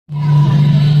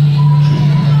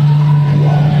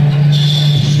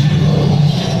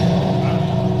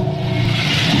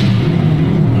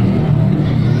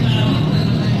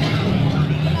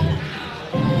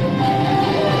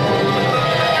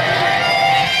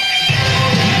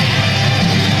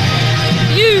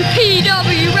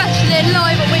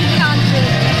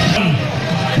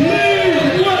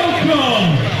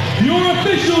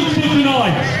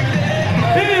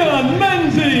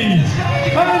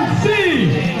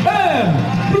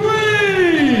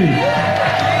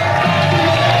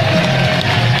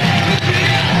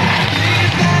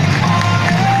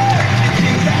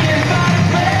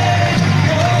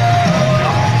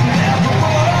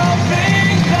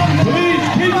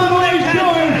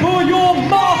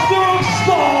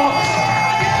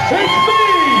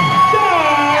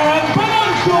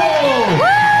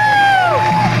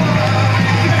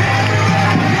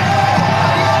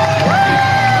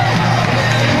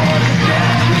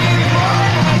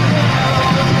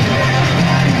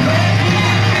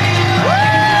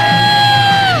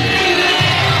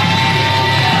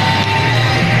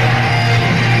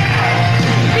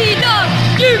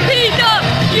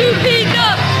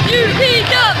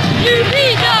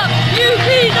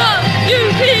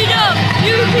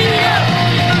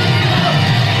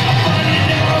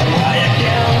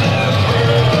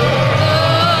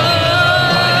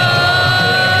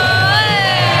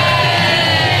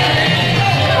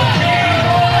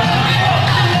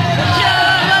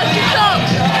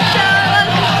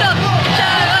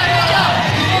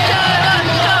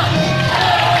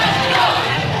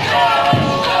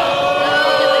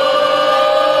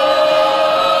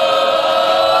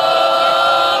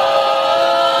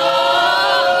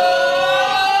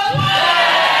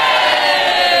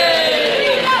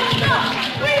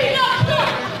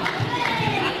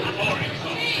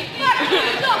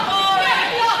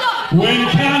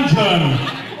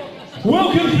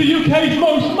welcome to the UK's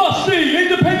most must-see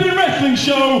independent wrestling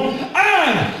show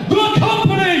and the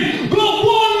company that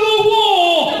won the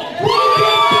war. Welcome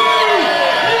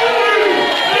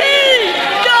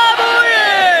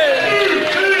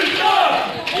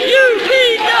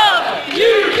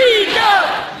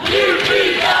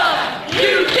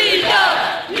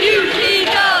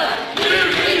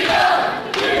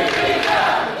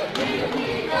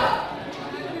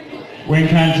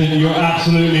Wincanton, you're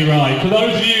absolutely right. For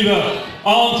those of you that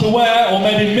aren't aware or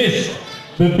maybe missed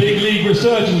the Big League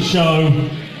Resurgence show,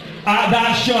 at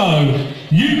that show,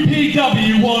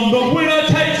 UPW won the winner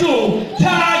takes all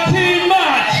tag team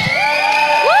match!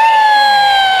 Woo!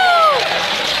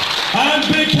 And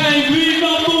became the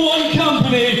 #1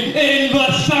 company in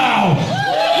the South.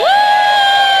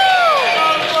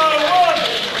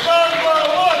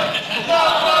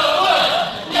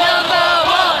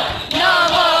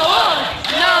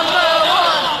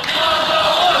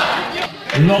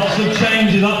 Lots of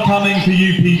changes upcoming for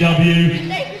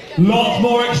UPW. Lots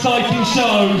more exciting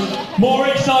shows, more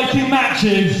exciting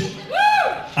matches,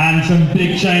 and some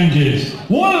big changes.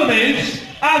 One of them is,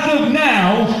 as of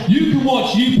now, you can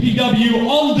watch UPW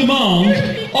on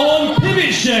demand on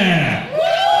Pivot Share.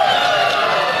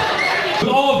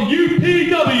 Of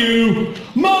UPW,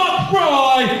 Mark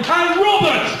Fry and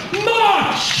Robert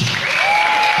March.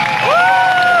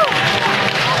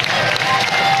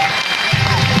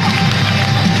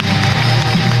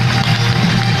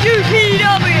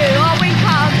 UPW, our wing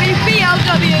cut,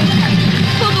 BLW,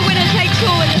 for the winner takes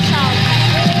all in the South.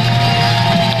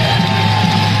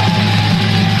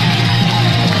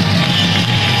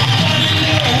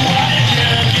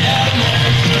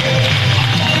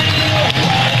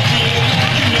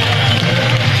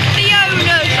 The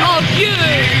owners of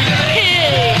UPW.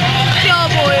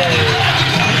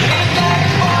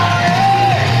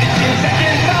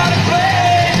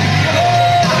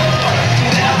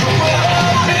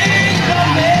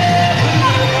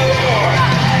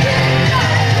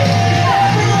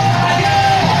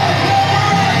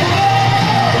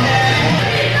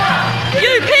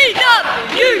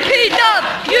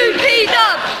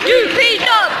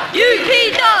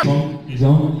 He's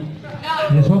on?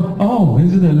 Yes, well. Oh,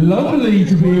 isn't it lovely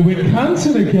to be with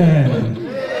Wincanton again?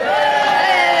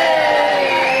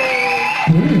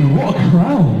 Brilliant, what a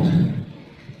crowd.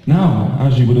 Now,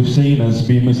 as you would have seen as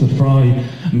me and Mr. Fry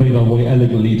made our way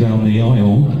elegantly down the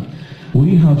aisle,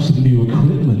 we have some new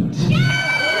equipment.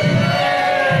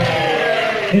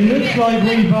 It looks like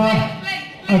we've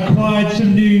acquired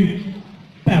some new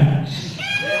belts.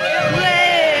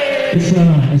 It's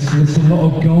a lot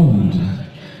of gold.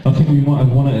 I think we might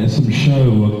have won it at some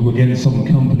show against some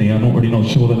company. I'm not really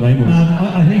sure the name of it.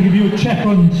 I think if you check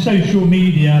on social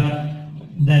media,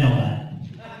 they're not there.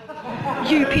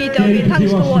 UPW,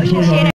 thanks for watching.